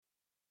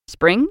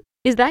Spring?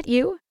 Is that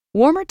you?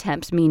 Warmer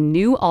temps mean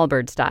new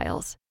Allbirds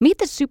styles. Meet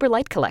the Super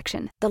Light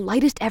Collection, the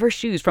lightest ever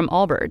shoes from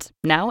Allbirds,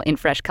 now in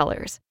fresh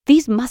colors.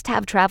 These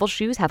must-have travel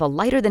shoes have a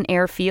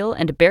lighter-than-air feel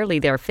and barely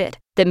their fit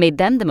that made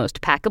them the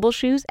most packable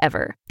shoes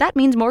ever. That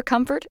means more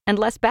comfort and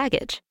less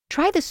baggage.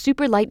 Try the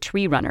Super Light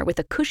Tree Runner with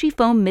a cushy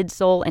foam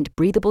midsole and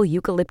breathable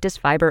eucalyptus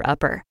fiber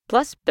upper.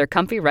 Plus, they're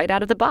comfy right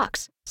out of the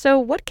box. So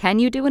what can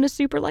you do in a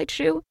super light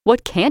shoe?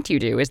 What can't you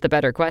do is the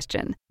better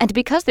question. And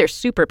because they're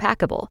super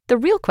packable, the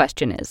real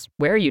question is,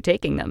 where are you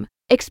taking them?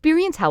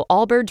 Experience how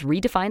Allbirds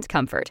redefines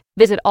comfort.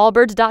 Visit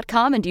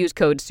allbirds.com and use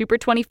code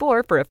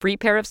SUPER24 for a free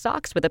pair of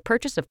socks with a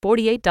purchase of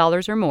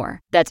 $48 or more.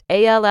 That's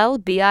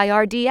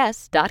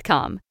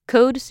ALLBIRDS.com.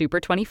 Code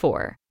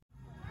SUPER24.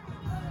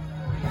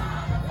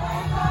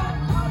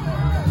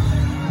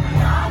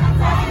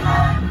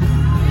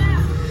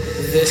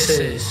 This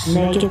is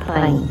Make It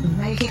Plain.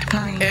 Make It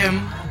Plain.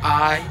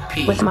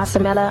 MIP With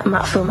Masamela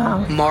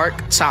Matfumo. Mark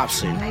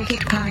Thompson. Make It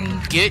Plain.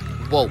 Get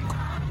woke.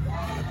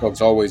 Well,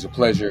 it's always a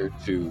pleasure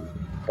to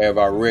have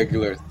our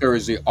regular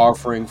Thursday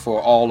offering for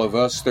all of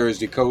us,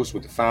 Thursday Coast,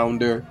 with the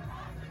founder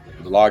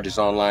of the largest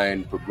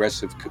online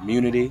progressive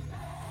community.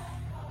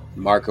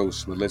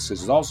 Marcos Melissas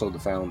is also the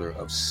founder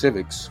of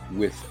Civics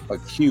with a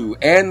Q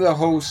and the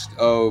host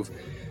of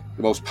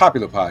the most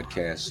popular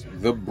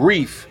podcast, The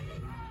Brief,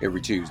 every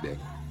Tuesday.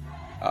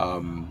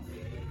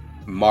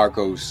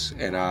 Marcos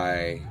and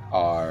I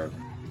are,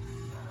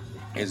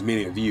 as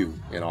many of you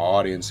in our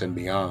audience and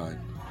beyond,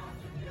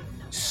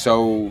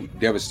 so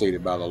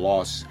devastated by the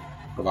loss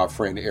of our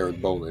friend Eric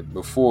Bolling.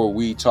 Before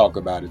we talk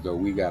about it, though,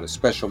 we got a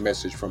special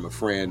message from a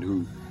friend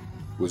who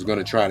was going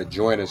to try to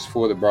join us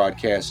for the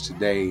broadcast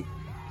today,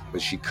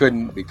 but she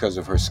couldn't because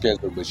of her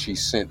schedule, but she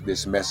sent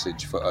this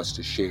message for us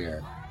to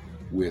share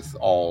with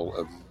all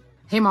of you.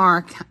 Hey,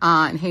 Mark,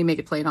 and hey, Make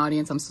It Plain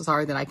audience. I'm so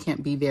sorry that I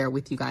can't be there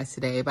with you guys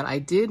today, but I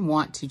did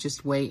want to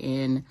just weigh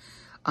in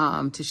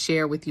to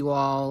share with you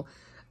all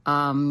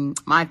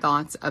my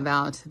thoughts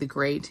about the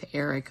great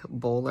Eric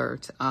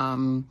Boehlert.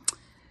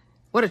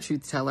 What a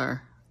truth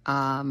teller.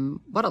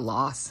 What a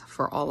loss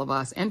for all of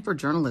us and for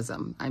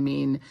journalism. I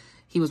mean,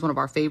 he was one of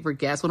our favorite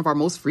guests, one of our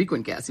most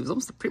frequent guests. He was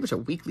almost pretty much a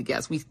weekly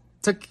guest. We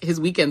took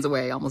his weekends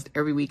away almost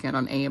every weekend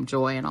on AM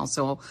Joy. And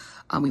also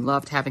we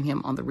loved having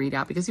him on the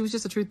Readout because he was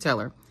just a truth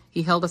teller.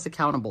 He held us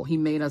accountable. He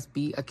made us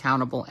be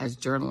accountable as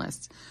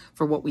journalists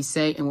for what we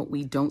say and what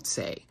we don't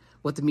say,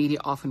 what the media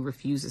often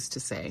refuses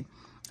to say.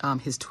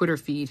 His Twitter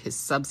feed, his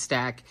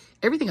Substack,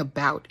 everything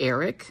about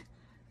Eric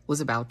was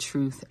about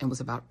truth and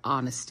was about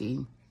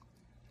honesty.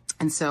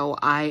 And so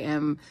I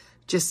am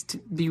just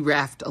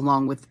bereft,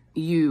 along with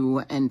you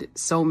and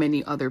so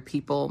many other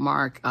people,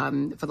 Mark,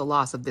 for the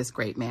loss of this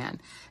great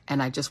man.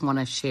 And I just want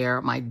to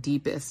share my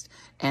deepest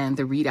and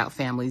the Readout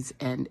families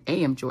and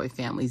AM Joy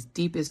families'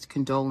 deepest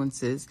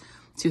condolences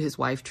to his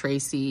wife,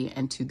 Tracy,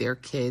 and to their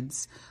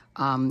kids.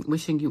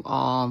 Wishing you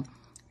all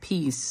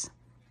peace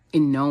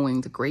in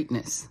knowing the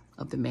greatness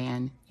of the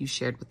man you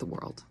shared with the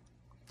world.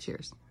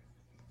 Cheers.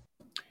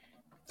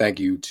 Thank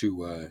you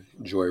to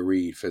Joy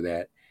Reid for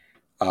that.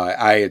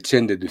 I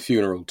attended the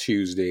funeral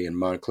Tuesday in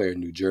Montclair,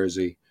 New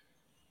Jersey,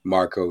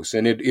 Marcos,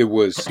 and it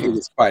was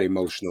quite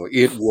emotional.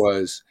 It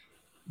was,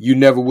 you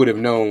never would have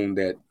known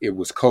that it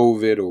was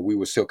COVID or we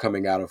were still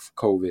coming out of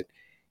COVID.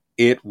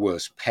 It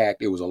was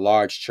packed. It was a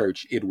large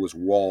church. It was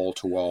wall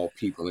to wall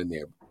people in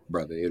there,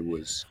 brother. It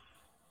was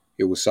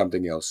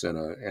something else and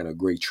a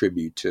great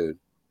tribute to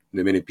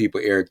the many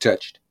people Eric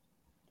touched.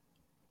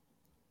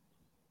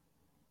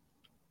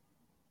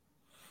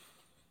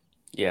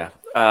 Yeah.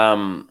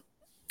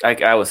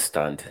 I was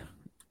stunned,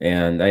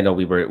 and I know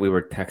we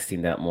were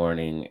texting that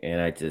morning, and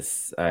I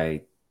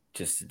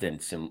just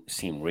didn't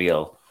seem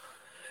real,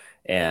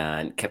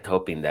 and kept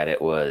hoping that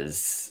it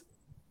was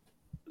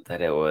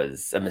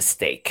a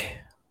mistake,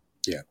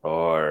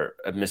 or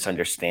a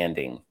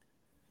misunderstanding.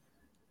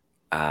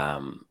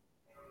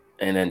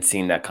 And then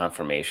seeing that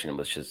confirmation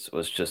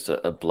was just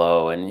a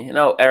blow. And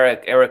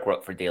Eric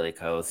wrote for Daily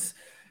Kos,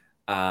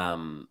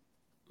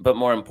 but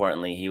more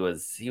importantly, he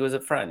was a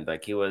friend.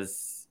 Like he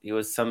was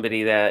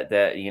somebody that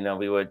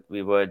we would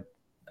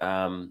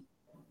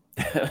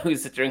we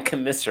sit there and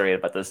commiserate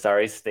about the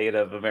sorry state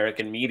of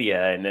American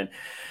media, and then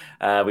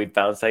we'd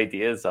bounce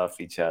ideas off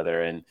each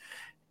other.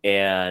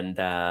 And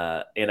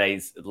I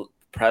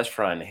press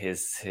front,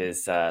 his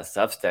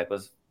Substack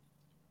was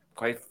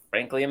quite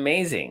frankly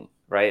amazing,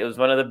 right? It was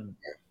one of the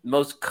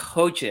most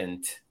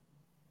cogent,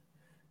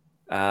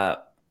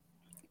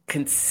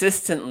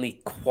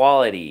 consistently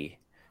quality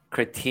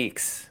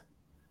critiques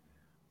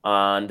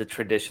on the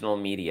traditional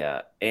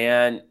media,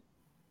 and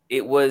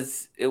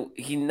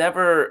he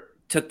never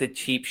took the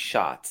cheap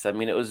shots. I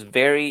mean, it was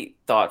very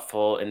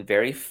thoughtful and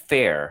very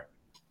fair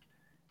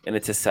in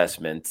its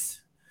assessments,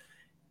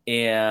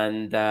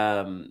 and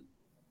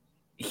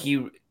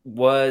he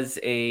was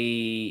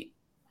even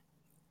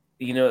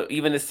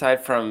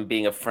aside from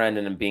being a friend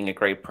and being a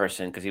great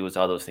person, because he was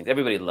all those things,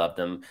 everybody loved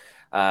him.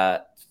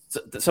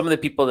 Some of the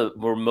people that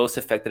were most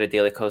affected at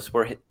Daily Kos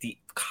were the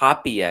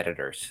copy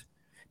editors,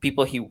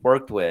 people he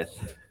worked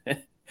with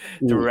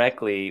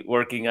directly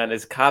working on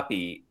his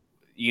copy,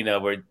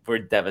 were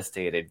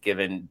devastated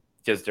given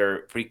just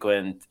their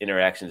frequent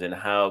interactions and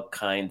how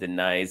kind and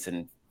nice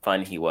and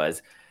fun he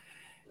was.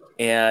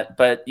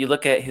 But you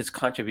look at his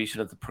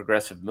contribution of the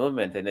progressive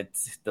movement, and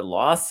it's the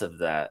loss of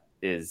that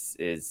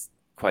is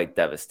quite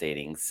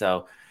devastating.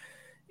 So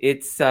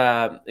it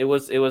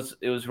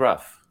was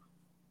rough.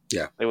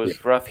 Yeah, it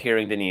was rough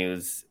hearing the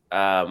news.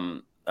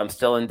 I'm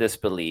still in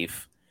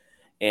disbelief,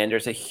 and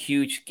there's a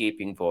huge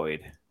gaping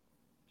void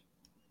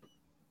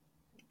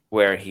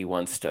where he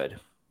once stood.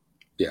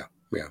 Yeah,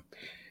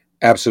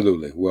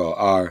 absolutely. Well,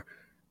 our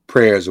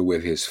prayers are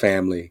with his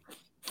family,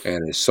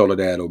 and as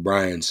Soledad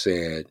O'Brien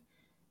said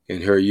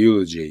in her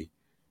eulogy,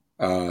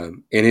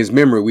 in his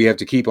memory, we have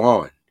to keep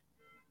on.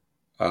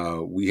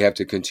 We have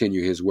to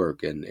continue his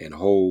work and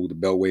hold the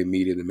Beltway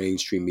media, the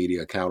mainstream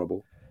media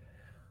accountable.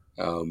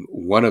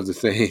 One of the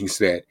things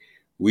that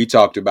we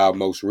talked about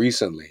most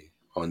recently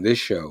on this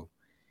show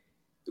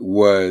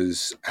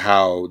was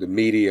how the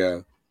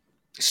media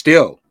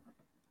still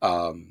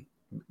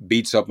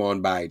beats up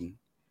on Biden,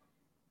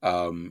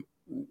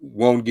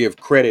 won't give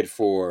credit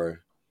for,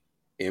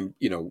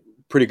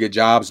 pretty good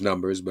jobs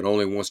numbers, but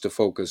only wants to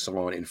focus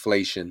on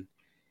inflation,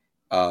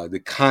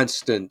 the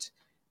constant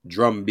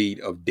drumbeat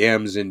of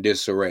Dems in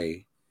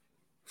disarray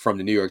from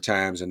the New York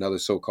Times and other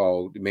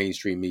so-called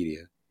mainstream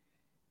media.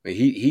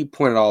 He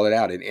pointed all that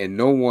out, and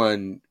no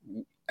one,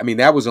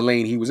 that was a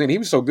lane he was in. He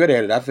was so good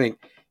at it. I think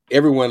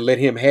everyone let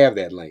him have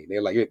that lane.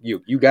 They're like,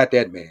 you got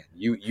that, man.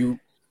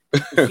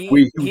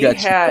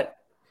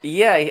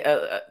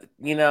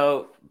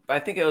 I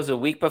think it was a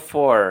week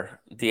before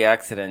the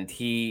accident.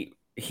 He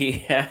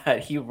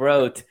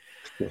wrote,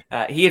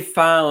 he had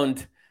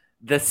found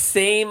the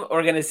same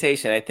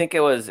organization. I think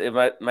it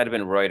might have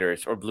been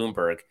Reuters or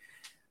Bloomberg.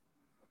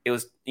 It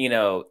was,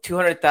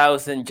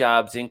 200,000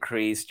 jobs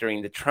increased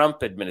during the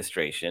Trump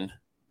administration.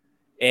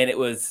 And it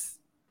was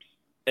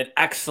an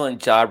excellent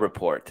job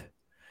report.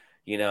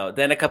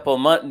 Then a couple of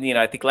months,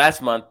 I think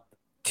last month,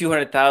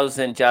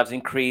 200,000 jobs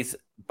increased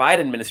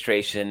Biden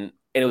administration,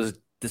 and it was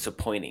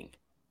disappointing.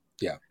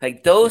 Yeah.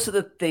 Like those are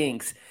the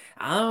things.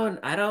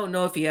 I don't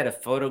know if he had a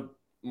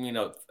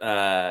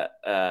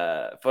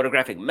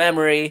photographic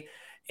memory,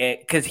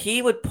 because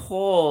he would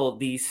pull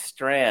these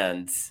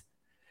strands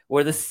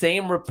where the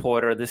same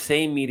reporter, the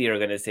same media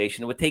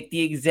organization would take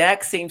the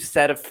exact same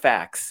set of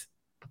facts,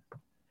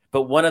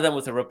 but one of them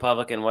was a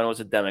Republican, one was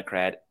a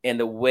Democrat, and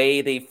the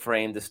way they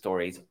framed the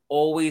stories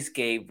always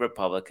gave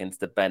Republicans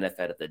the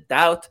benefit of the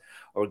doubt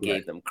or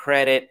gave them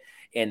credit,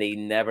 and they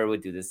never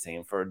would do the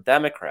same for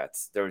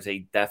Democrats. There was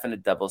a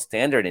definite double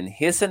standard, and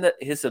his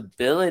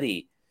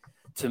ability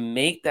to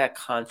make that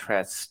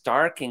contrast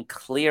stark and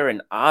clear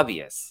and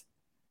obvious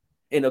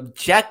and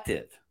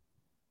objective.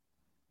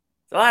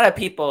 A lot of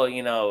people,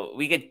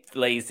 we get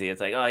lazy.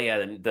 It's like, oh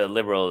yeah, the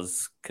liberal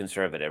is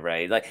conservative,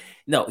 right? Like,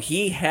 no,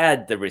 he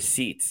had the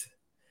receipts,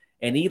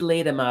 and he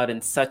laid them out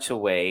in such a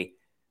way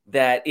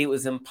that it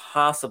was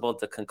impossible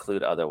to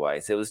conclude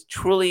otherwise. It was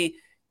truly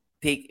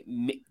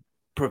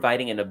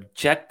providing an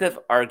objective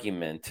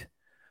argument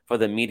for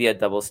the media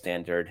double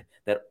standard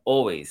that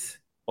always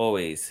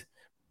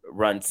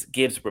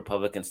gives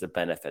Republicans the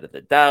benefit of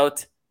the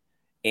doubt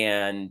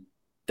and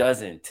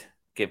doesn't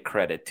give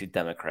credit to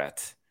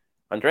Democrats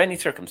under any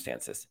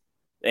circumstances.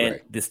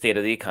 And the state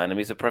of the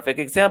economy is a perfect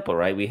example,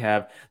 right? We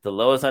have the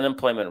lowest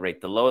unemployment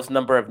rate, the lowest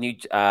number of new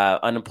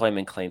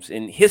unemployment claims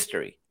in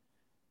history,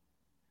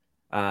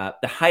 the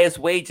highest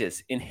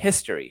wages in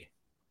history,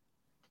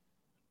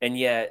 and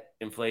yet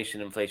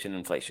inflation.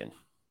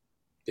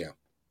 Yeah.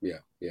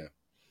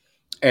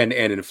 And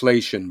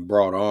inflation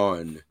brought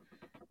on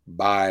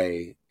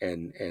by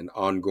an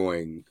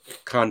ongoing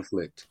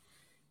conflict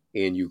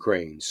in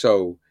Ukraine.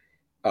 So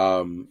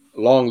long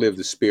live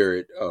the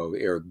spirit of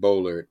Eric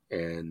Boehlert,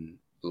 and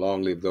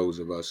long live those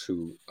of us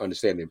who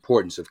understand the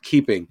importance of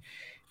keeping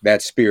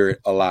that spirit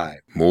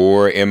alive.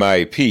 More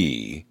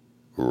MIP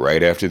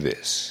right after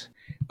this.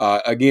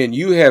 Again,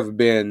 you have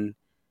been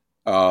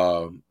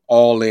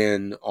all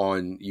in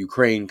on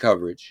Ukraine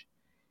coverage.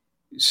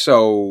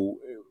 So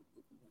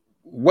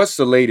what's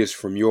the latest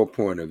from your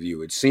point of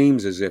view? It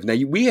seems as if, now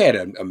we had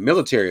a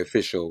military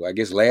official, I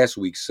guess last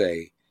week,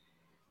 say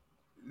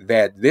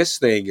that this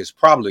thing is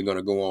probably going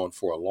to go on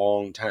for a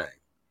long time.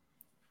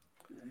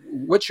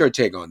 What's your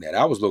take on that?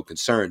 I was a little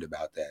concerned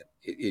about that.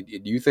 Do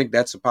you think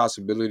that's a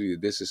possibility,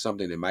 that this is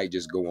something that might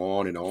just go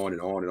on and on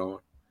and on and on?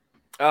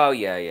 Oh,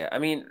 yeah. I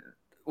mean,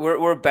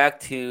 we're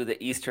back to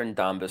the Eastern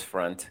Donbas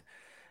front.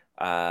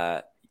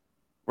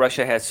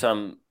 Russia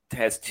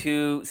has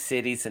two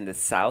cities in the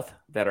south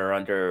that are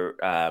under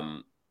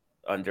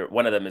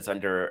one of them is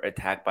under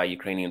attack by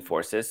Ukrainian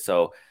forces.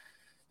 So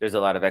there's a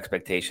lot of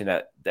expectation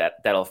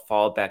that'll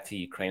fall back to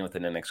Ukraine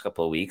within the next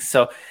couple of weeks.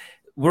 So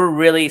we're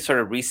really sort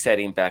of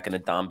resetting back in the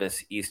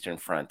Donbas Eastern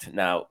Front.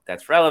 Now,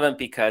 that's relevant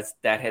because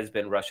that has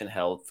been Russian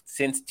held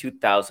since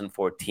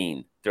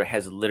 2014. There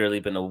has literally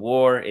been a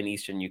war in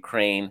Eastern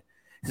Ukraine.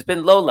 It's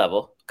been low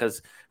level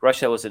because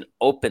Russia wasn't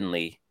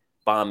openly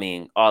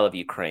bombing all of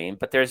Ukraine,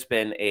 but there's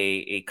been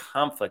a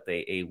conflict,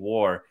 a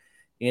war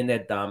in the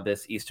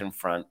Donbas Eastern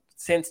Front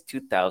since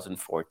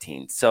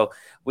 2014. So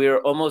we're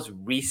almost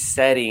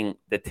resetting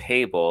the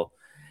table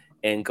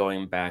and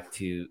going back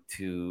to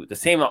the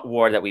same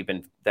war that we've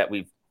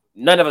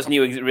none of us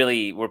knew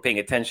really were paying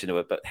attention to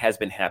it, but has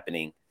been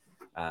happening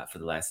for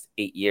the last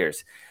 8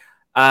 years.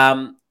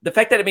 The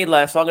fact that it may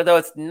last longer, though,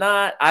 it's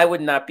not. I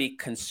would not be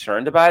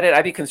concerned about it.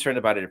 I'd be concerned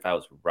about it if I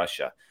was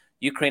Russia.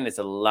 Ukraine is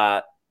a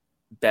lot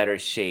better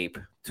shape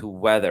to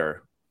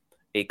weather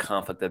a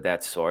conflict of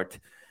that sort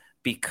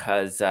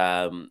because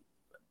the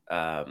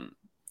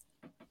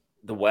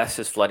West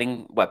is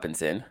flooding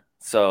weapons in.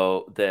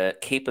 So the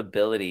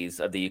capabilities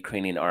of the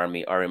Ukrainian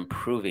army are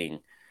improving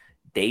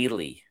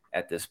daily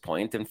at this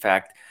point. In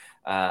fact,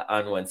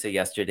 on Wednesday,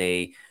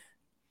 yesterday,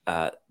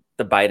 the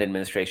Biden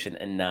administration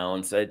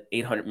announced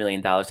 $800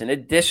 million in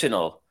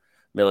additional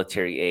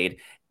military aid.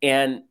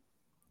 And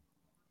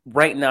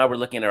right now we're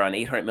looking at around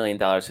 $800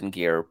 million in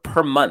gear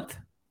per month.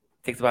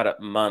 It takes about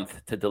a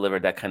month to deliver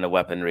that kind of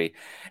weaponry.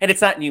 And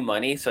it's not new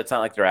money, so it's not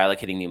like they're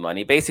allocating new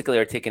money. Basically,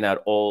 they're taking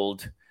out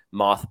old,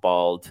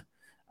 mothballed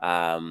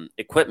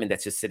equipment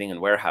that's just sitting in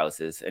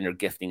warehouses, and they're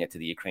gifting it to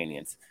the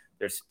Ukrainians.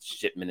 There's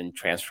shipment and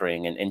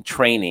transferring and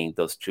training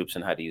those troops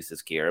on how to use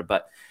this gear.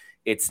 But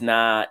it's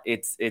not,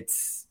 this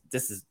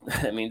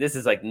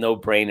is like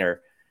no-brainer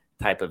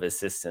type of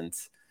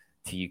assistance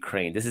to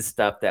Ukraine. This is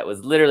stuff that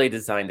was literally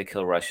designed to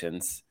kill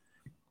Russians.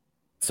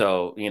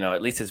 So,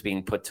 at least it's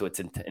being put to its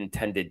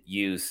intended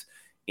use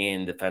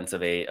in defense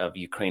of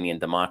Ukrainian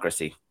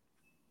democracy.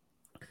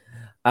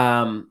 It's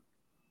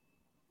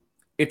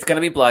going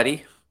to be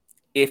bloody.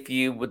 If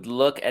you would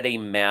look at a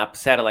map,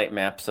 satellite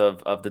maps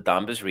of the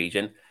Donbas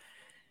region,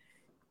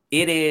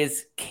 it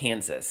is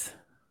Kansas.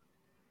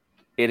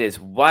 It is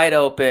wide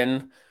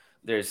open.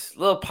 There's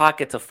little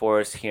pockets of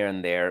forest here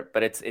and there,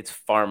 but it's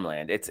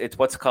farmland. It's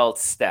what's called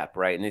steppe,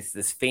 right? And it's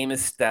this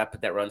famous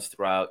steppe that runs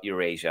throughout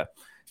Eurasia,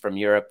 from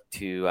Europe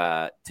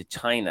to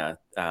China.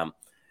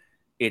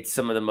 It's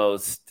some of the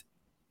most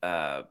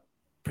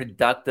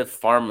productive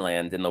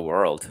farmland in the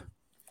world,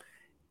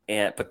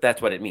 but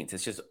that's what it means.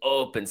 It's just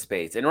open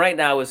space. And right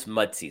now is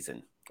mud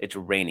season. It's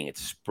raining.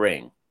 It's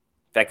spring.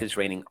 In fact, it's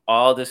raining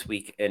all this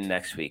week and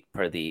next week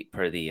per the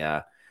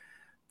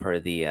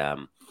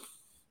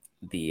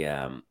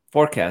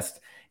forecast.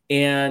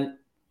 And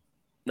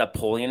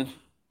Napoleon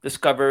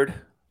discovered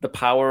the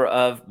power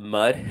of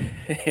mud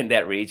in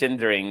that region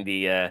during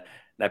the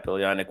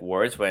Napoleonic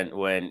Wars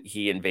when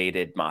he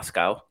invaded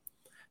Moscow.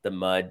 The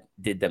mud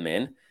did them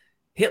in.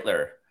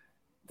 Hitler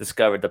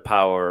discovered the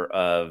power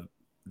of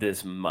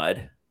this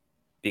mud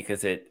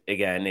because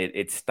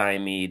it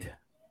stymied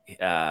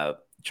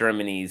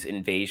Germany's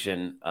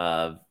invasion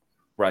of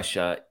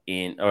Russia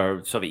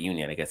or Soviet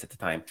Union, I guess at the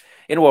time,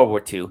 in World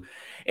War II.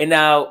 And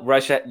now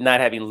Russia, not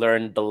having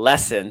learned the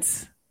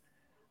lessons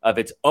of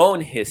its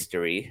own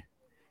history,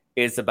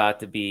 it's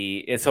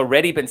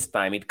already been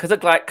stymied because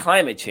of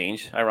climate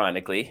change.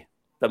 Ironically,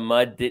 the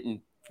mud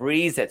didn't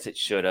freeze as it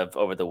should have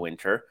over the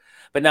winter,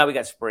 but now we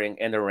got spring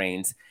and the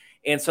rains.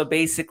 And so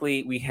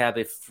basically we have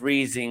a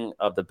freezing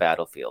of the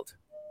battlefield.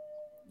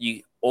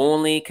 You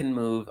only can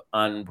move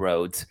on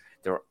roads.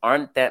 There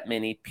aren't that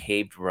many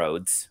paved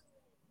roads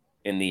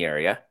in the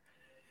area,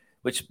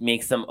 which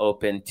makes them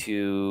open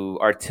to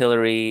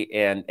artillery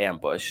and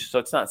ambush. So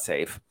it's not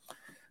safe.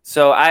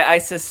 So I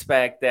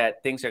suspect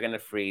that things are going to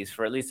freeze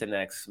for at least the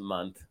next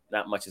month.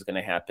 Not much is going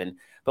to happen.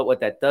 But what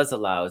that does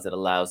allow is it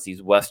allows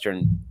these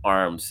Western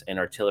arms and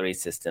artillery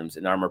systems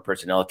and armored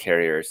personnel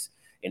carriers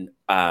and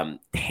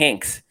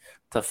tanks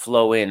to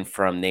flow in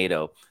from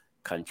NATO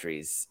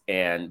countries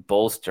and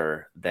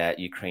bolster that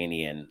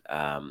Ukrainian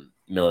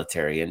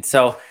military. And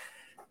so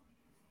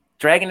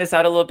dragging this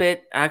out a little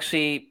bit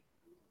actually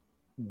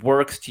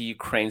works to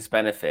Ukraine's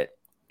benefit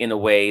in a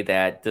way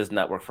that does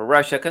not work for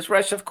Russia, because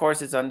Russia, of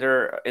course, is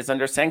under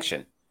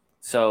sanction.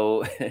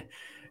 So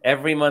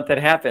every month that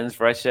happens,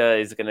 Russia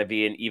is going to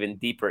be in even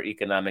deeper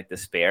economic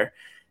despair.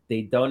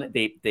 They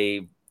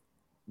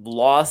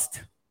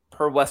lost,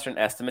 per Western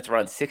estimates,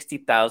 around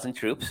 60,000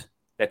 troops.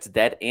 That's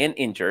dead and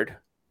injured.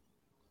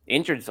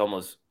 Injured is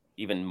almost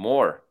even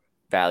more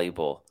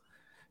valuable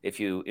if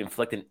you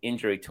inflict an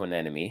injury to an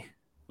enemy,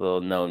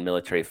 little known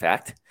military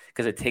fact,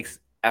 because it takes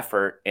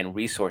effort and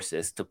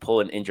resources to pull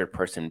an injured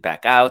person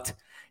back out.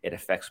 It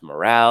affects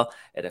morale.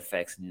 It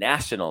affects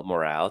national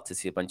morale to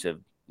see a bunch of,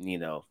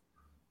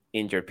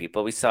 injured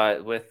people. We saw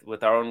it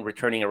with our own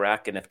returning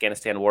Iraq and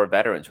Afghanistan war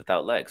veterans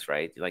without legs,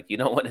 right? Like, you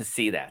don't want to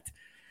see that.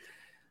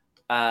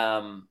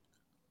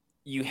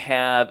 You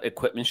have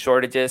equipment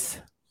shortages.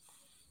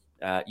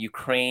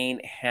 Ukraine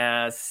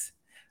has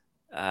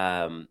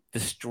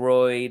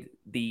destroyed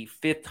the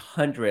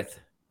 500th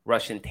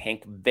Russian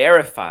tank,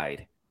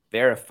 verified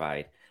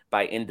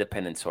by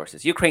independent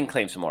sources. Ukraine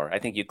claims more. I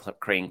think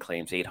Ukraine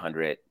claims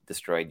 800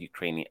 destroyed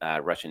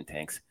Russian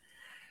tanks.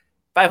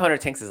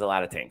 500 tanks is a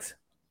lot of tanks.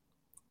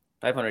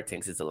 500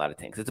 tanks is a lot of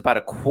tanks. It's about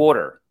a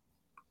quarter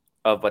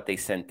of what they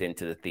sent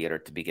into the theater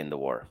to begin the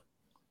war.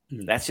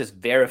 That's just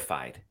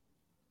verified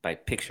by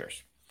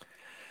pictures.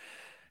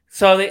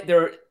 So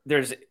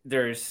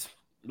there's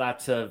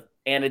lots of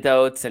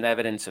anecdotes and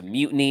evidence of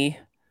mutiny,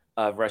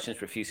 of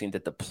Russians refusing to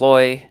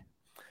deploy,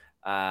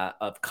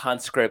 of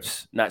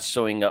conscripts not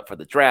showing up for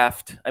the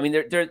draft. I mean,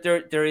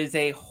 there is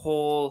a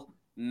whole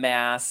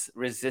mass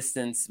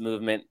resistance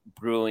movement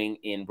brewing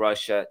in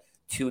Russia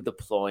to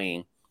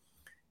deploying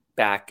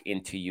back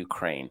into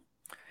Ukraine.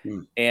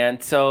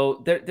 And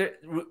so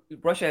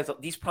Russia has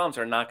these problems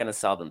are not going to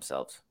solve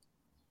themselves.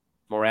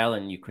 Morale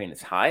in Ukraine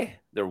is high.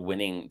 They're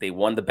winning. They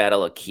won the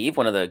Battle of Kyiv,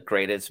 one of the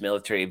greatest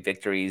military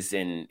victories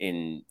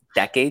in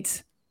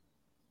decades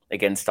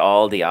against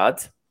all the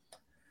odds.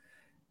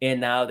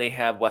 And now they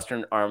have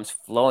Western arms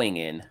flowing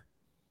in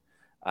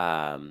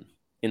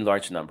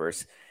large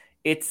numbers.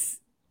 It's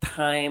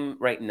time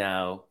right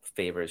now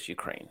favors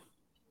Ukraine.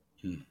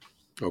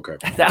 Okay.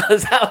 That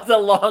was a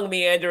long,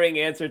 meandering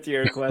answer to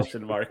your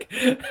question, Mark.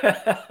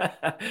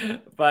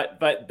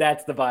 but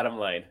that's the bottom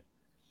line.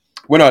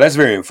 Well, no, that's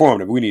very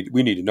informative. We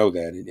need to know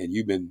that. And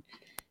you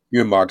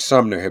and Mark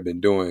Sumner have been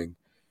doing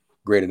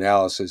great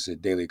analysis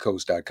at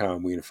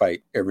dailycoast.com. We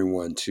invite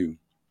everyone to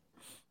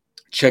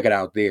check it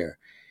out there.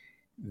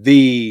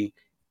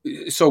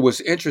 So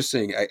what's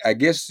interesting, I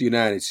guess the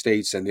United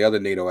States and the other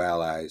NATO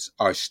allies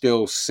are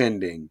still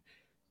sending,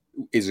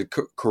 is it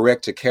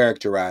correct to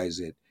characterize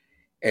it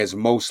as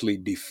mostly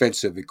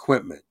defensive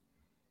equipment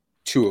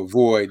to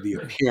avoid the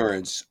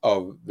appearance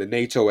of the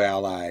NATO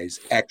allies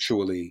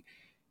actually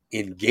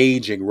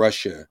engaging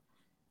Russia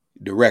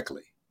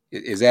directly?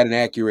 Is that an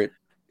accurate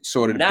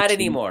sort of? Not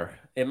anymore.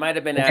 It might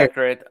have been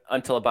accurate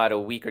until about a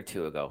week or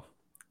two ago.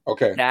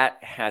 Okay.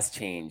 That has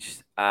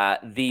changed.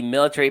 The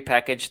military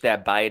package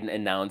that Biden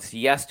announced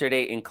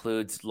yesterday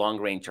includes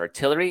long-range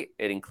artillery.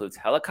 It includes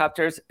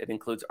helicopters. It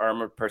includes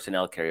armored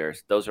personnel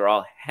carriers. Those are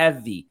all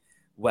heavy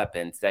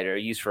weapons that are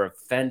used for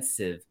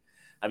offensive,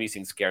 I'm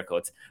using scare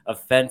quotes,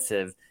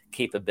 offensive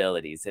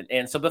capabilities.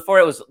 And so before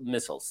it was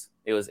missiles.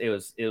 It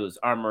was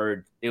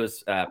armored. It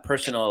was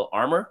personal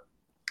armor.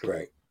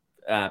 Right.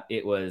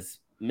 It was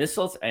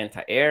missiles,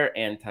 anti-air,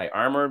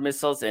 anti-armor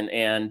missiles,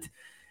 and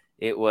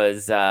it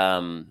was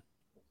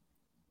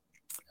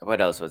what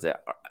else was it?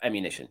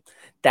 Ammunition.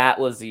 That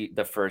was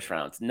the first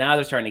rounds. Now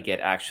they're starting to get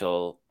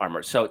actual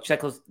armor. So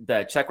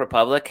the Czech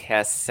Republic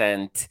has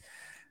sent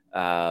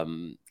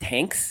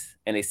tanks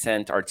and they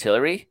sent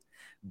artillery.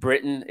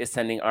 Britain is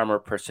sending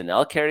armored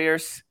personnel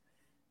carriers.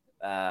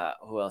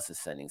 Who else is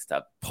sending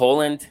stuff?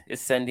 Poland is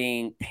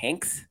sending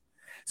tanks.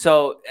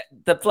 So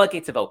the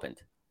floodgates have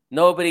opened.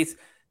 Nobody,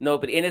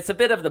 and it's a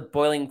bit of the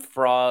boiling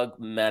frog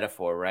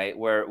metaphor, right?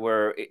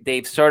 Where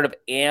they've sort of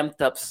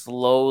amped up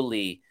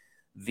slowly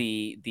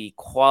the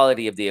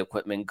quality of the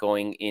equipment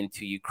going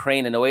into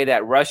Ukraine in a way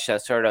that Russia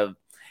sort of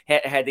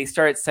had they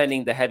started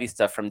sending the heavy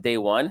stuff from day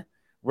one,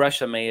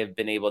 Russia may have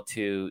been able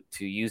to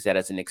use that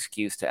as an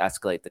excuse to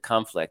escalate the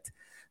conflict.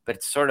 But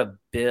it's sort of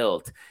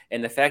built.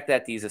 And the fact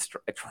that these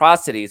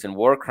atrocities and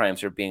war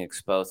crimes are being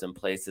exposed in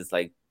places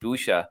like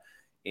Bucha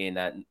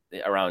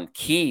around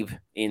Kyiv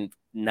in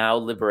now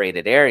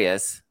liberated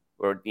areas,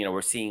 where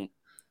we're seeing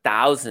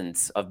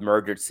thousands of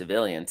murdered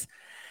civilians.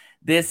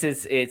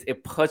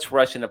 It puts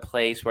Russia in a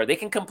place where they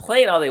can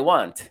complain all they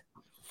want,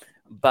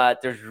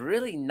 but there's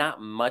really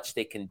not much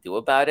they can do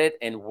about it,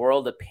 and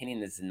world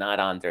opinion is not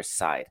on their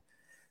side.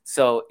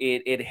 So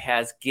it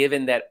has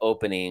given that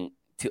opening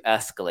to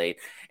escalate.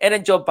 And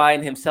then Joe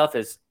Biden himself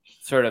has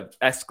sort of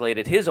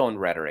escalated his own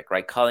rhetoric,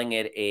 right? Calling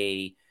it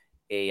a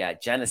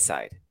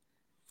genocide.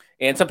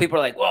 And some people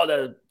are like,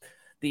 well,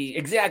 the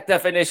exact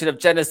definition of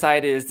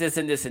genocide is this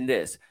and this and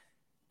this.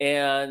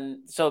 And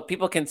so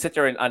people can sit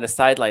there on the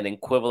sideline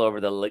and quibble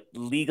over the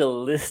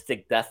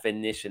legalistic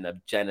definition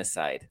of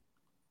genocide.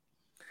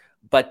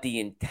 But the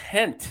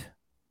intent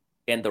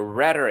and the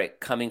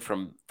rhetoric coming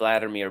from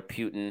Vladimir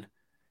Putin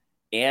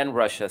and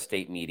Russia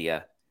state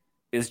media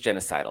is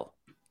genocidal.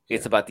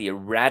 It's about the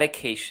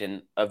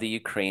eradication of the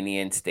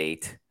Ukrainian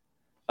state,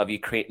 of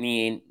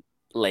Ukrainian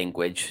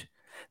language.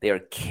 They are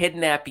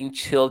kidnapping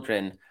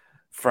children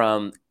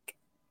from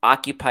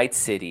occupied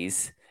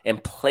cities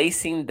and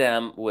placing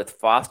them with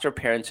foster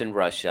parents in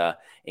Russia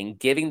and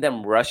giving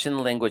them Russian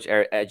language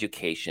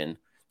education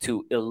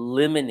to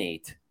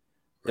eliminate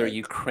their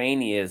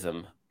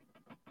Ukrainianism.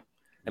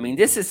 I mean,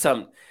 this is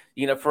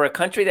for a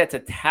country that's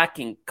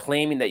attacking,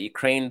 claiming that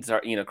Ukraine's a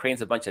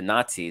bunch of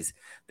Nazis.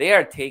 They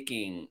are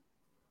taking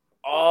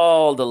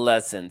all the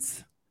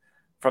lessons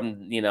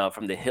from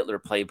the Hitler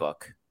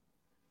playbook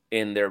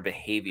in their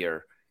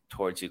behavior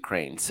towards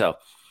Ukraine. So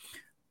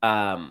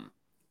the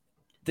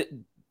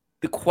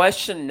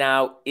question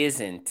now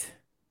isn't,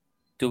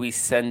 do we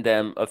send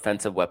them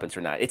offensive weapons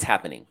or not? It's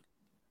happening.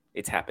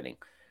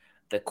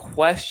 The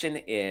question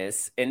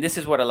is, and this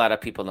is what a lot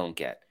of people don't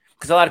get,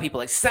 because a lot of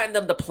people send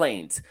them the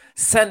planes,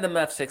 send them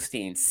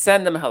F-16,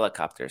 send them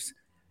helicopters.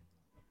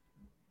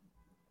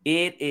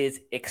 It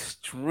is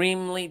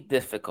extremely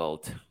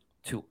difficult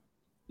to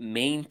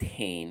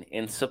maintain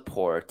and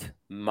support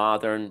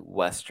modern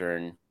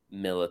Western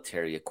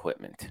military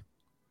equipment.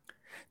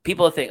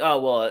 People think,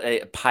 oh, well,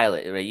 a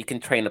pilot, right? You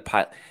can train a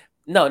pilot.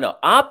 No.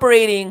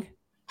 Operating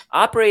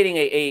Operating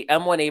a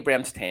M1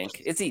 Abrams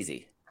tank is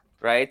easy,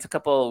 right? It's a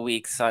couple of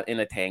weeks in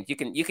a tank. You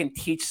can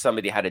teach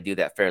somebody how to do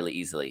that fairly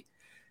easily.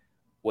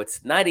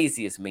 What's not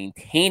easy is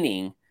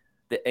maintaining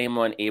the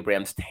M1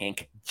 Abrams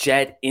tank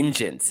jet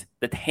engines.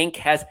 The tank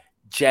has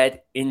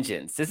jet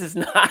engines. This is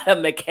not a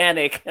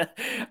mechanic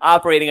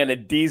operating on a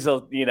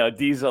diesel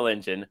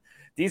engine.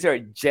 These are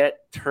jet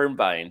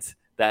turbines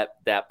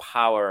that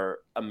power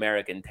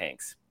American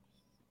tanks.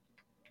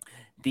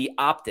 The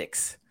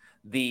optics,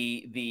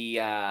 the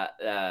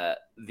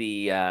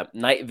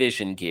night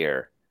vision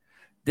gear,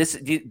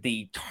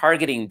 the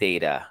targeting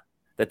data,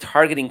 the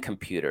targeting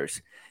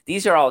computers.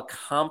 These are all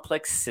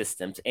complex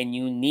systems, and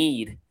you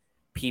need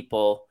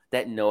people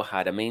that know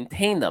how to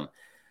maintain them.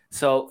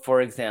 So,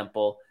 for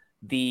example,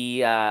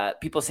 the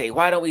people say,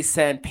 "Why don't we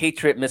send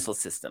Patriot missile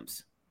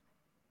systems?"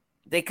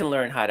 They can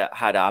learn how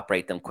to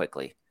operate them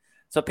quickly.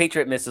 So,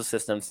 Patriot missile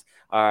systems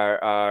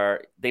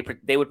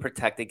they would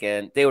protect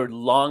against. They were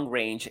long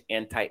range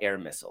anti-air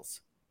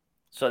missiles,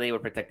 so they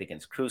would protect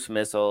against cruise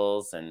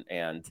missiles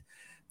and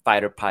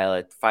fighter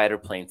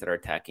planes that are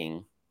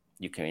attacking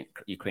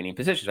Ukrainian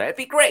positions. Right? It'd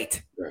be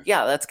great. Right.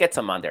 Yeah, let's get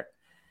some on there.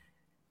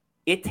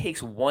 It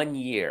takes 1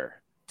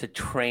 year to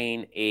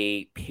train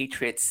a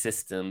Patriot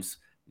systems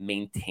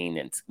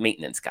maintenance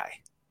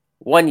guy.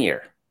 1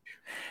 year.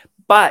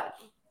 But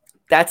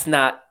that's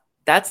not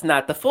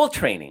the full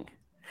training.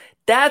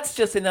 That's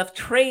just enough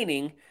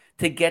training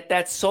to get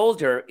that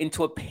soldier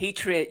into a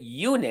Patriot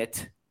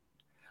unit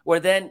where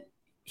then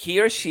he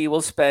or she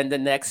will spend the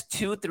next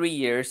 2-3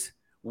 years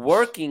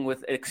working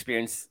with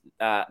experienced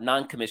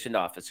non-commissioned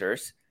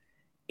officers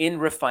in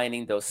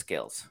refining those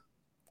skills.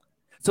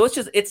 So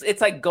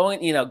it's like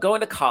going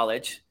to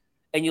college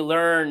and you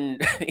learn,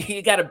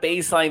 you got a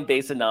baseline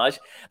base of knowledge,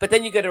 but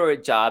then you go to a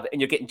job and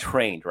you're getting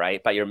trained,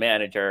 right? By your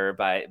manager,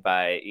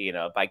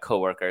 by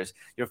coworkers,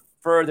 you're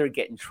further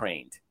getting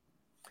trained.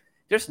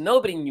 There's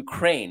nobody in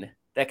Ukraine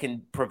that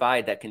can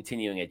provide that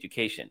continuing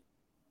education.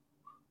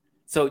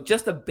 So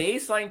just a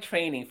baseline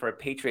training for a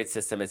Patriot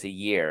system is a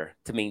year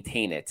to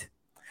maintain it.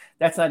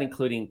 That's not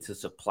including to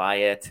supply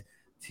it,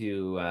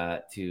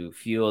 to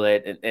fuel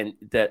it, and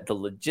the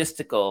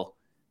logistical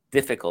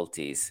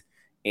difficulties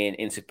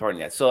in supporting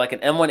that. So like an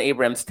M1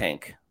 Abrams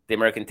tank, the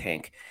American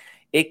tank,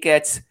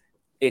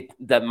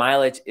 the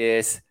mileage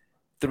is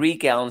 3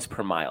 gallons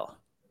per mile,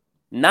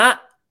 not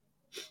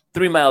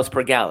 3 miles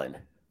per gallon,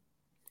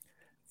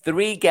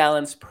 3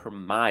 gallons per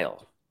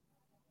mile.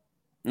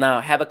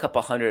 Now have a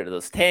couple hundred of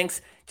those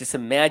tanks. Just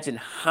imagine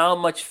how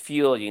much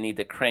fuel you need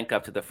to crank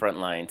up to the front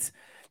lines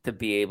to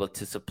be able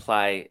to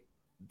supply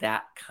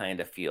that kind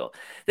of fuel.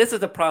 This is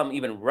the problem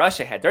even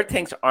Russia had. Their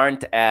tanks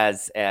aren't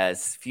as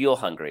fuel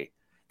hungry.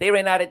 They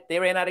ran out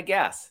of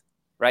gas,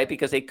 right?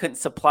 Because they couldn't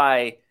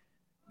supply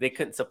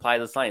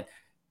those lines.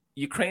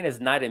 Ukraine is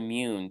not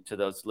immune to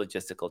those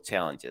logistical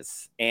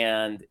challenges.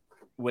 And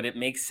would it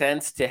make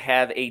sense to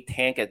have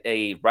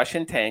a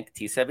Russian tank,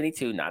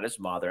 T-72, not as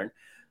modern,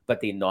 but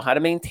they know how to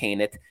maintain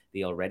it.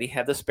 They already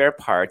have the spare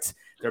parts.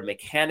 Their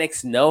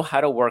mechanics know how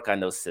to work on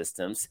those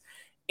systems.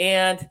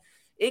 And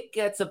it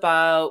gets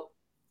about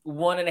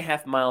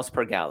 1.5 miles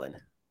per gallon.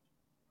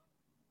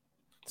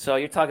 So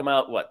you're talking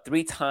about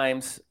 3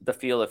 times the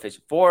fuel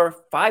efficiency,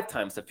 4-5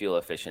 times the fuel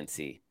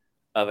efficiency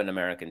of an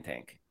American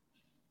tank.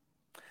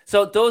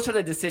 So those are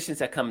the decisions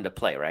that come into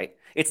play, right?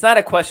 It's not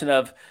a question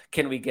of,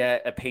 can we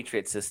get a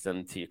Patriot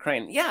system to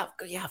Ukraine? Yeah,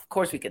 of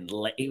course we can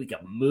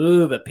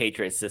move a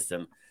Patriot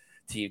system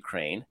to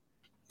Ukraine.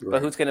 Right.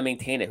 But who's going to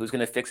maintain it? Who's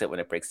going to fix it when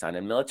it breaks down?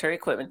 And military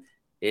equipment,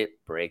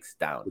 it breaks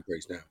down. It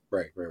breaks down.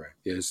 Right.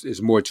 Yeah,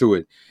 there's more to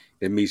it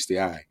than meets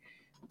the eye.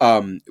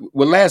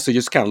 Well, lastly,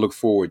 just kind of look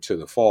forward to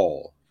the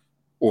fall,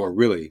 or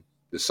really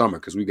the summer,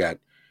 because we got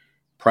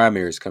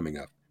primaries coming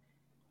up.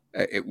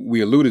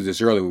 We alluded to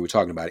this earlier when we were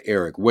talking about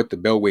Eric, what the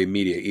Beltway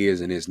media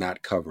is and is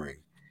not covering.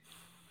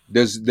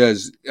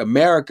 Does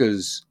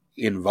America's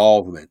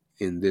involvement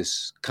in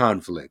this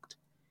conflict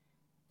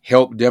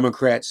help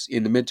Democrats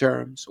in the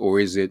midterms, or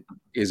is it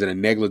a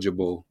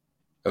negligible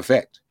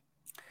effect?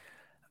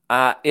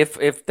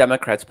 If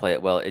Democrats play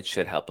it well, it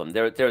should help them.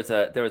 There was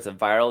a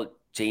viral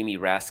Jamie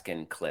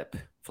Raskin clip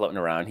floating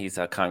around. He's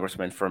a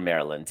congressman from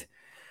Maryland,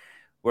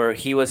 where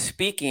he was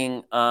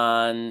speaking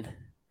on,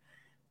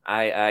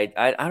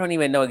 I don't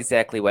even know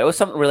exactly what. It was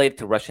something related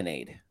to Russian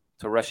aid,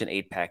 to Russian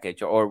aid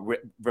package, or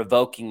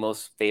revoking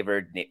most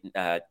favored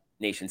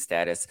nation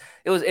status.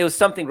 It was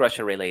something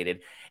Russia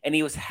related, and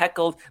he was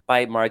heckled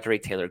by Marjorie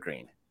Taylor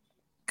Greene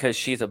because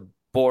she's a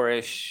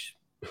boorish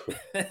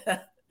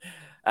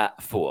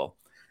fool.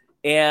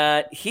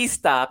 And he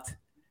stopped,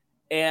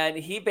 and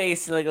he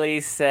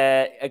basically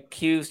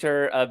accused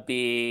her of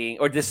being,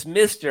 or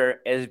dismissed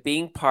her as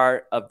being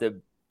part of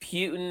the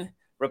Putin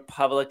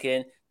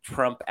Republican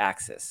Trump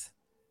axis.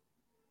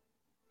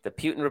 The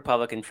Putin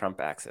Republican Trump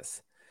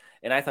axis.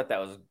 And I thought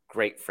that was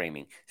great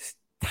framing.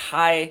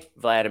 Tie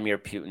Vladimir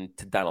Putin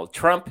to Donald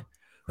Trump,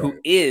 who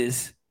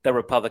is the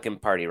Republican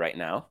Party right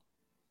now,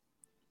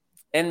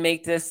 and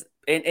make this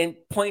and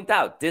point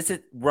out this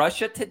is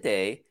Russia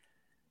today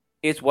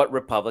is what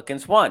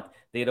Republicans want.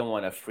 They don't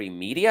want a free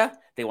media.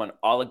 They want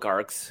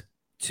oligarchs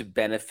to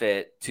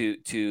benefit,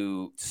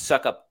 to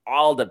suck up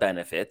all the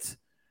benefits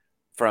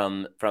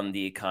from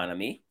the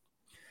economy.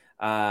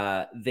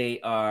 They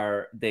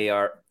are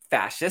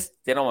fascist.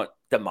 They don't want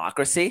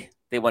democracy.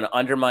 They want to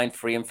undermine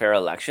free and fair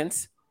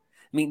elections.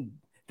 I mean,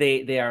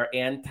 they are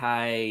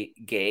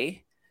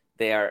anti-gay.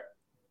 They are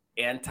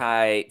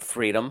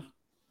anti-freedom.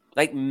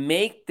 Like,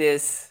 make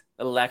this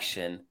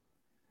election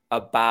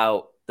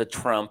about the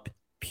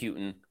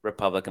Trump-Putin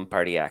Republican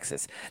Party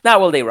axis. Now,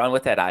 will they run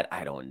with that?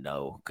 I don't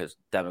know, because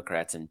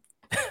Democrats and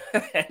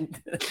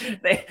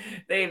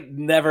they've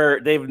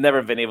never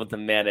been able to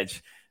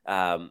manage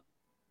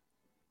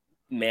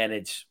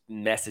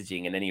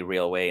messaging in any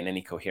real way, in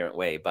any coherent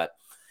way. But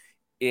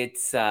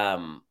it's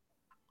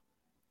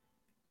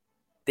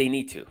they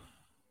need to.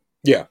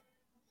 Yeah.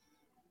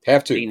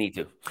 Have to. They need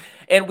to.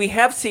 And we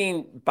have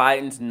seen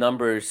Biden's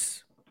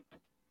numbers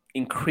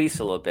increase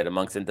a little bit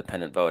amongst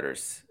independent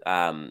voters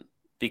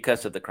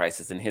because of the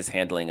crisis and his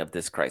handling of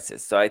this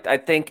crisis. So I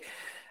think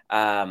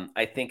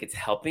it's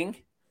helping.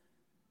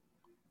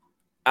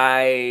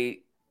 I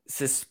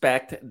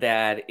suspect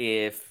that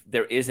if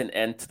there is an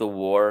end to the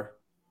war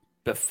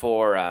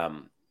before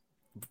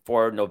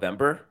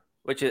November,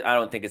 which I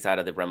don't think is out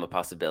of the realm of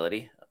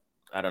possibility.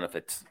 I don't know if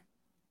it's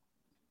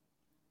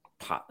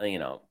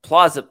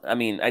plausible. I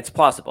mean, it's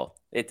plausible.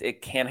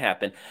 It can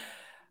happen.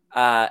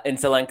 And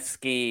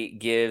Zelensky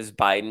gives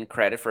Biden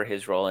credit for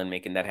his role in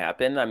making that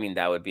happen. I mean,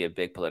 that would be a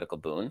big political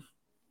boon.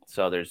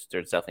 So there's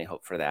definitely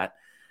hope for that.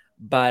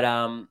 But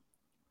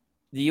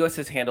the U.S.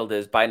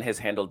 Biden has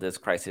handled this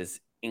crisis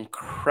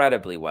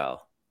incredibly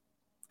well.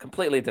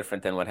 Completely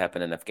different than what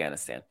happened in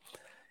Afghanistan.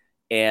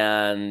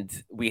 And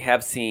we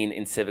have seen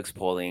in civics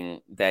polling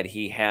that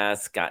he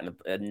has gotten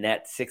a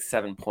net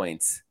 6-7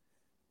 points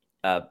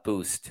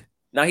boost.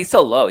 Now, he's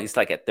so low. He's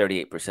like at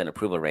 38%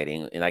 approval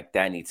rating. And like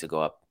that needs to go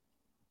up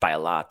by a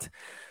lot.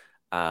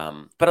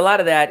 But a lot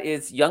of that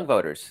is young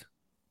voters.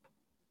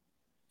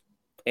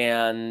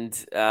 And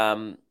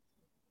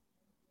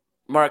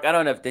Mark, I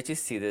don't know did you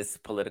see this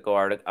political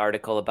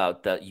article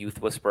about the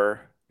youth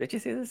whisperer? Did you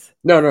see this?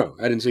 No,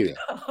 I didn't see that.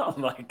 Oh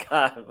my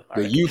God, Mark.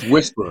 The youth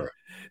whisperer.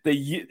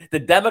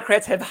 The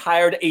Democrats have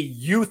hired a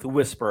youth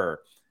whisperer.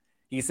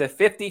 He's a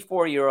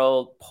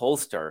 54-year-old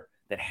pollster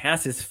that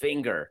has his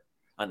finger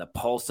on the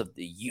pulse of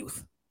the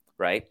youth,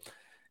 right?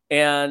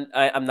 And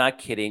I'm not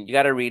kidding. You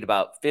got to read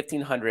about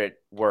 1,500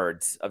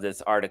 words of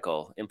this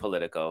article in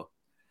Politico.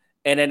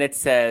 And then it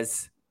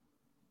says,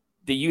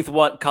 the youth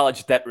want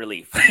college debt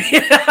relief.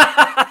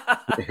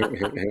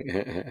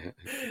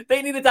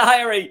 They needed to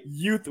hire a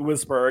youth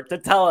whisperer to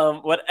tell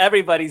them what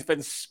everybody's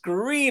been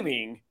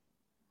screaming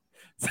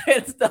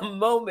since the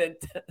moment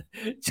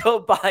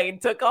Joe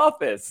Biden took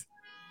office.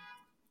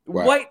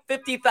 Wow. Wipe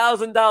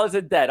 $50,000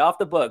 in debt off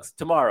the books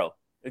tomorrow.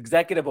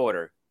 Executive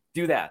order.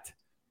 Do that.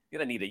 You're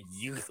going to need a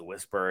youth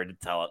whisperer to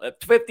tell them.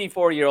 A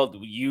 54-year-old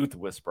youth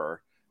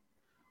whisperer.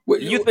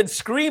 You've been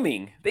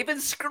screaming. They've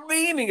been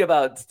screaming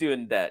about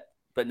student debt.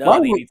 But no, why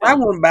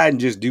wouldn't Biden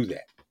just do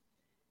that?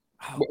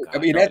 Oh, God, I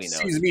mean, that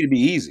seems to me to be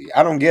easy.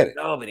 I don't get it.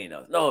 Nobody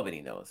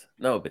knows.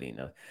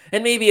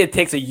 And maybe it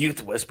takes a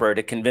youth whisperer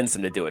to convince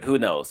him to do it. Who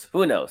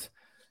knows?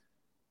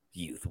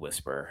 Youth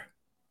whisperer.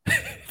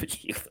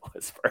 Youth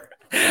whisperer.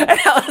 And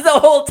the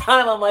whole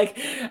time I'm like,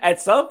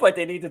 at some point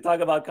they need to talk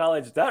about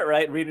college debt,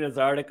 right? Reading this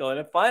article. And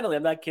then finally,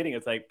 I'm not kidding.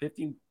 It's like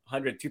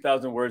 1,500,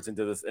 2,000 words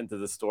into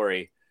the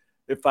story.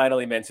 It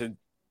finally mentioned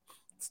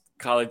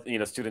college,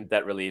 student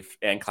debt relief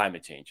and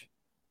climate change.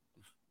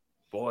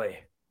 Boy.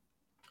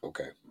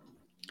 Okay.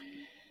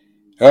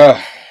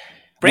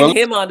 Bring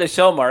him on the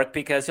show, Mark,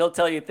 because he'll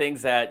tell you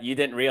things that you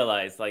didn't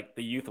realize, like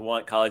the youth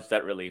want college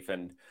debt relief.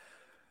 And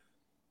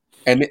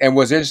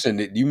what's interesting,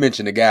 that you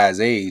mentioned the guy's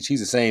age.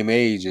 He's the same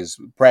age as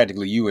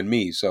practically you and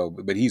me. So,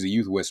 but he's a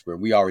youth whisperer.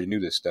 We already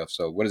knew this stuff.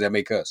 So what does that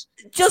make us?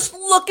 Just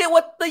look at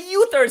what the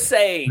youth are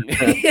saying.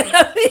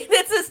 I mean,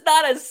 this is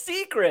not a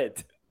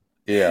secret.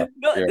 Yeah.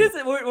 No,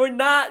 yeah. We're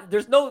not.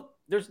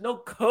 There's no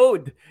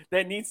code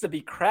that needs to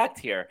be cracked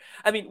here.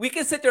 I mean, we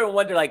can sit there and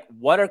wonder, like,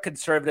 what are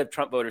conservative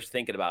Trump voters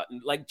thinking about?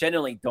 And, like,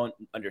 generally don't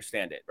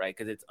understand it, right?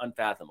 Because it's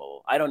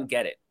unfathomable. I don't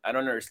get it. I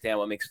don't understand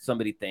what makes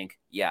somebody think,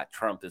 yeah,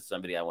 Trump is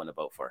somebody I want to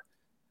vote for.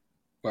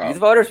 Wow. These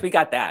voters, we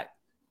got that.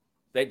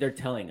 They're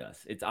telling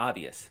us. It's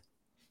obvious.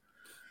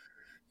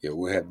 Yeah,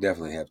 we'll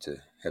definitely have to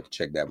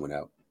check that one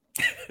out.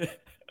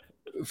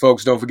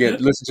 Folks, don't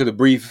forget, listen to The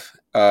Brief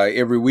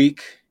every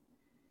week.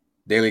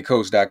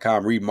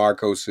 DailyKos.com. Read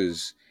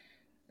Marcos's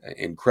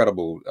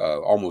incredible,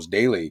 almost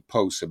daily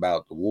posts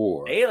about the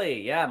war.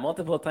 Daily, yeah,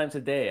 multiple times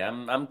a day.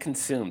 I'm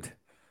consumed.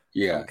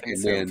 Yeah,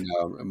 and then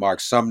Mark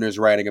Sumner's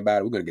writing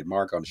about it. We're going to get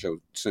Mark on the show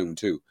soon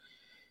too.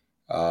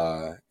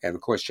 And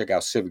of course, check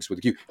out Civics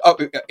with Q. Oh,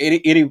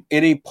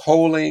 any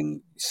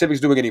polling?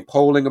 Civics doing any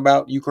polling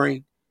about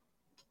Ukraine?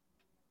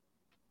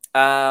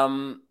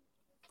 We're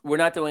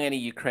not doing any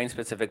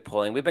Ukraine-specific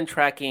polling. We've been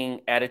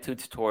tracking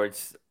attitudes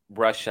towards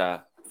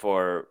Russia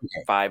for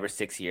 5 or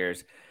 6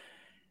 years.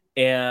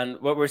 And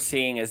what we're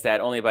seeing is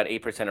that only about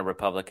 8% of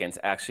Republicans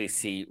actually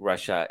see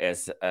Russia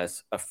as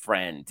a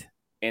friend.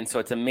 And so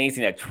it's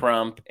amazing that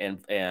Trump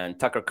and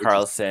Tucker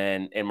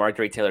Carlson and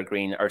Marjorie Taylor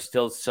Greene are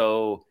still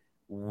so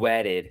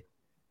wedded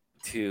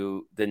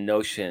to the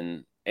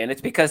notion. And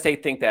it's because they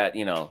think that,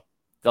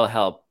 they'll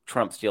help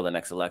Trump steal the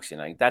next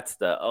election. I think that's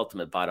the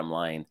ultimate bottom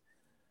line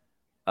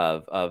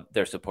of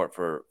their support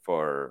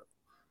for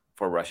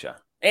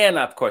Russia. And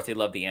of course, they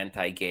love the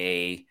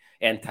anti-gay,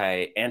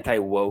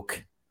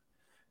 anti-woke,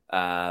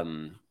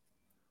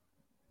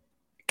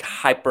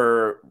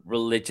 hyper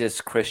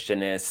religious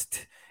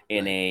Christianist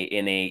in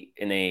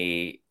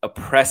a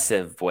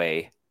oppressive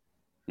way,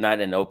 not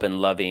an open,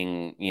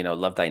 loving,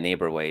 love thy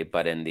neighbor way,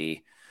 but in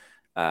the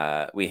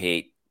we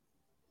hate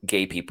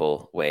gay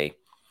people way.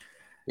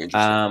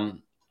 But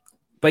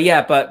we've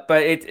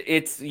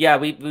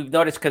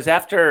noticed, because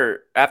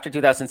after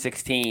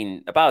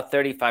 2016, about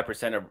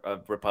 35%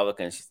 of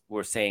Republicans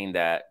were saying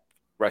that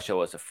Russia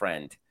was a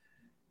friend.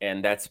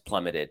 And that's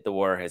plummeted. The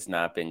war has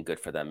not been good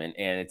for them. And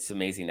it's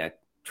amazing that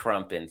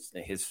Trump and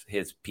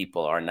his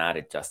people are not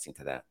adjusting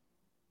to that.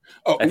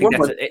 Oh, I think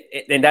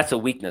that's a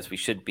weakness we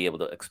should be able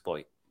to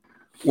exploit.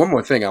 One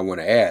more thing I want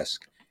to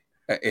ask.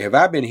 Have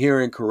I been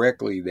hearing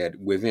correctly that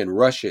within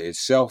Russia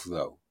itself,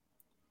 though,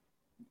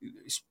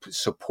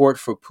 support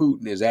for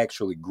Putin is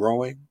actually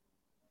growing?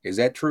 Is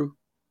that true?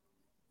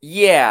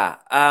 Yeah.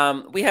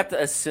 We have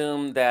to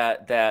assume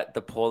that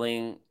the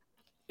polling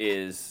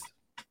is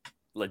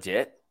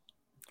legit.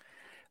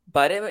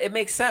 But it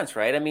makes sense,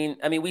 right? I mean,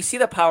 we see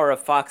the power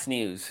of Fox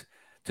News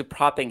to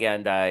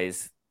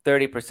propagandize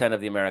 30% of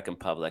the American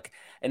public,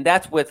 and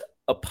that's with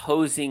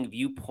opposing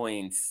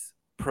viewpoints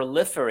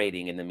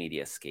proliferating in the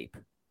mediascape.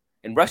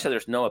 In Russia,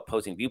 there's no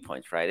opposing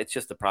viewpoints, right? It's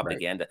just the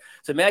propaganda. Right.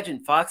 So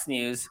imagine Fox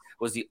News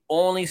was the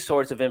only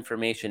source of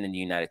information in the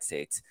United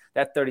States.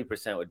 That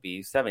 30% would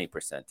be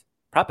 70%.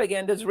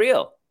 Propaganda is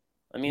real.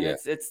 I mean,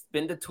 it's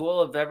been the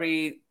tool of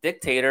every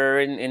dictator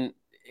in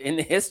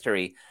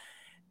history,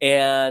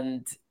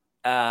 and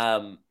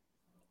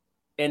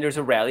there's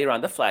a rally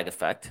around the flag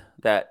effect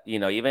that, we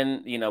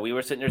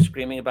were sitting there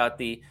screaming about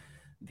the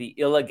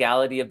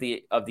illegality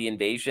of the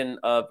invasion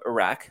of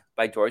Iraq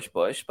by George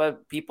Bush,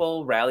 but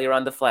people rally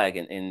around the flag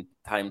in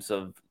times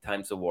of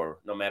war,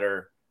 no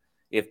matter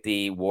if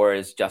the war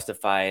is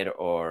justified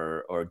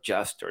or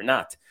just or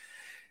not.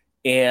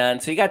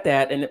 And so you got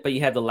that, but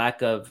you had the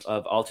lack of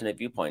alternate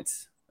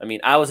viewpoints. I mean,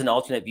 I was an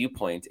alternate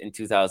viewpoint in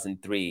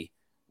 2003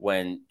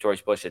 when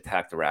George Bush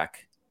attacked Iraq.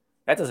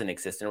 That doesn't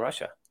exist in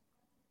Russia.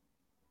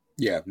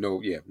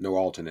 No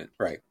alternate.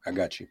 Right. I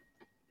got you.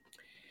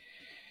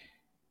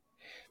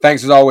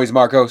 Thanks as always,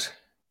 Marcos.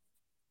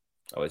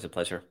 Always a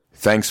pleasure.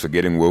 Thanks for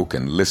getting woke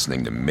and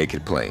listening to Make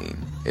It Plain.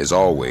 As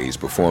always,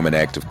 perform an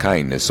act of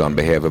kindness on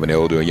behalf of an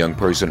elder or young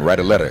person. Write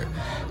a letter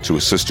to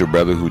a sister or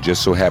brother who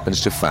just so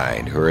happens to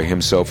find her or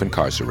himself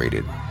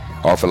incarcerated.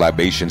 Offer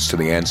libations to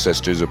the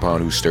ancestors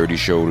upon whose sturdy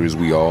shoulders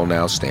we all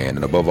now stand.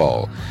 And above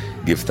all,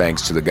 give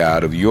thanks to the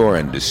God of your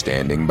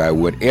understanding by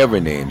whatever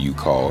name you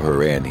call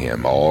her and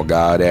him. All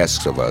God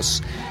asks of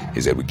us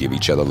is that we give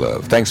each other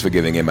love. Thanks for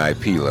giving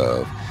MIP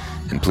love.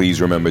 And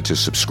please remember to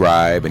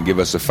subscribe and give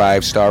us a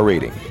 5-star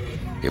rating.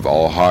 If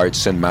all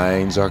hearts and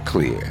minds are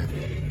clear,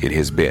 it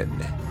has been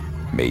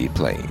made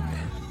plain.